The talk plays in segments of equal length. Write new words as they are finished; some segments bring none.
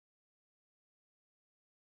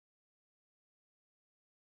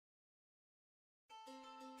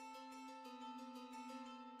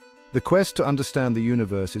The quest to understand the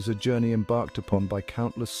universe is a journey embarked upon by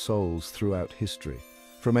countless souls throughout history.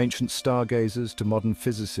 From ancient stargazers to modern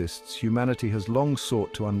physicists, humanity has long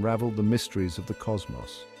sought to unravel the mysteries of the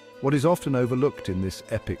cosmos. What is often overlooked in this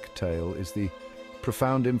epic tale is the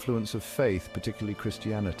profound influence of faith, particularly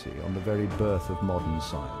Christianity, on the very birth of modern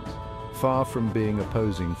science. Far from being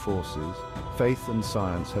opposing forces, faith and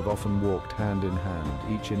science have often walked hand in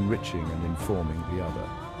hand, each enriching and informing the other.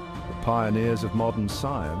 The pioneers of modern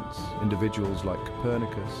science, individuals like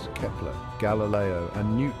Copernicus, Kepler, Galileo,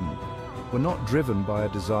 and Newton, were not driven by a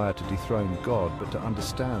desire to dethrone God, but to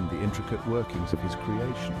understand the intricate workings of his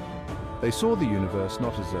creation. They saw the universe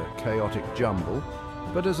not as a chaotic jumble,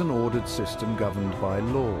 but as an ordered system governed by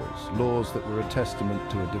laws that were a testament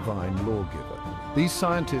to a divine lawgiver. These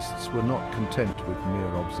scientists were not content with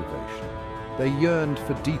mere observation. They yearned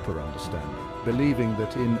for deeper understanding, believing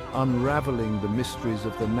that in unraveling the mysteries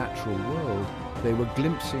of the natural world, they were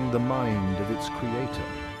glimpsing the mind of its creator.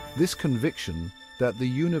 This conviction that the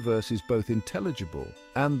universe is both intelligible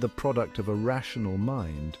and the product of a rational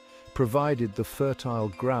mind provided the fertile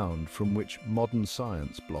ground from which modern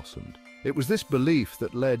science blossomed. It was this belief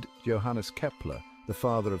that led Johannes Kepler, the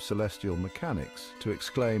father of celestial mechanics, to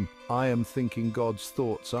exclaim, "I am thinking God's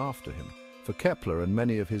thoughts after him." For Kepler and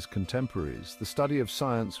many of his contemporaries, the study of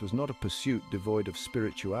science was not a pursuit devoid of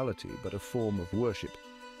spirituality, but a form of worship,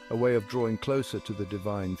 a way of drawing closer to the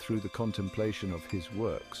divine through the contemplation of his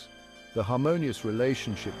works. The harmonious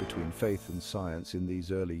relationship between faith and science in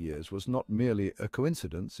these early years was not merely a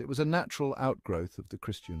coincidence, it was a natural outgrowth of the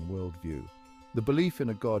Christian worldview. The belief in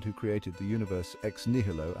a God who created the universe ex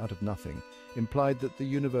nihilo, out of nothing, implied that the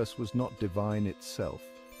universe was not divine itself,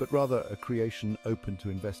 but rather a creation open to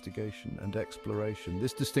investigation and exploration.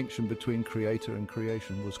 This distinction between creator and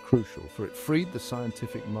creation was crucial, for it freed the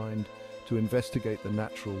scientific mind to investigate the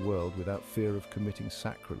natural world without fear of committing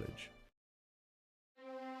sacrilege.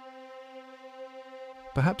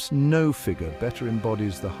 Perhaps no figure better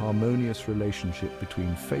embodies the harmonious relationship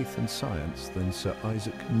between faith and science than Sir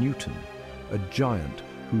Isaac Newton, a giant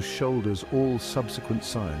whose shoulders all subsequent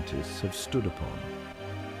scientists have stood upon.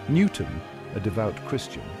 Newton, a devout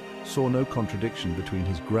Christian, saw no contradiction between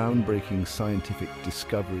his groundbreaking scientific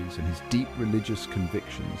discoveries and his deep religious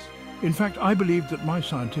convictions. In fact, I believed that my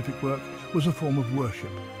scientific work was a form of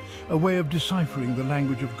worship, a way of deciphering the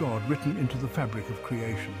language of God written into the fabric of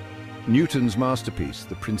creation. Newton's masterpiece,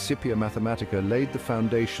 the Principia Mathematica, laid the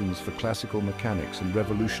foundations for classical mechanics and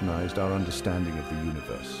revolutionized our understanding of the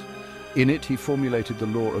universe. In it, he formulated the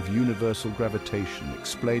law of universal gravitation,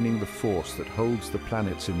 explaining the force that holds the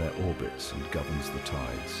planets in their orbits and governs the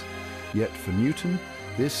tides. Yet for Newton,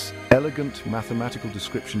 this elegant mathematical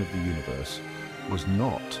description of the universe was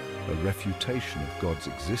not a refutation of God's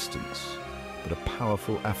existence, but a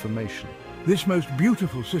powerful affirmation. This most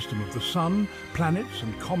beautiful system of the sun, planets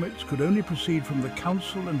and comets could only proceed from the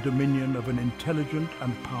counsel and dominion of an intelligent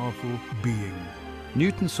and powerful being.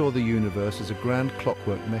 Newton saw the universe as a grand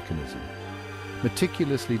clockwork mechanism,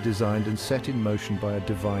 meticulously designed and set in motion by a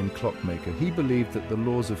divine clockmaker. He believed that the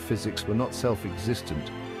laws of physics were not self-existent,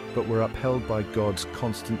 but were upheld by God's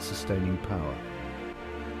constant sustaining power.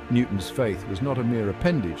 Newton's faith was not a mere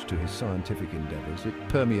appendage to his scientific endeavors, it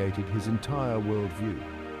permeated his entire worldview.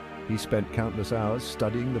 He spent countless hours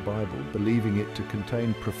studying the Bible, believing it to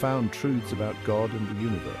contain profound truths about God and the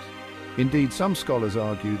universe. Indeed, some scholars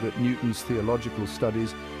argue that Newton's theological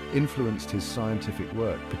studies influenced his scientific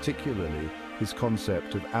work, particularly his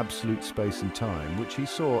concept of absolute space and time, which he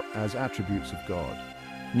saw as attributes of God.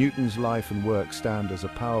 Newton's life and work stand as a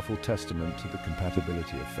powerful testament to the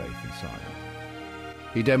compatibility of faith and science.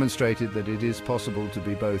 He demonstrated that it is possible to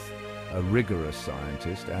be both a rigorous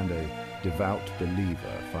scientist and a devout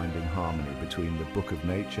believer, finding harmony between the book of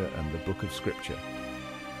nature and the book of scripture.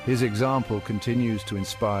 His example continues to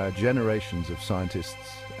inspire generations of scientists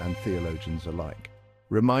and theologians alike,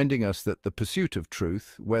 reminding us that the pursuit of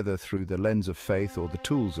truth, whether through the lens of faith or the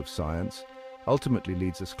tools of science, ultimately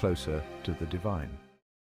leads us closer to the divine.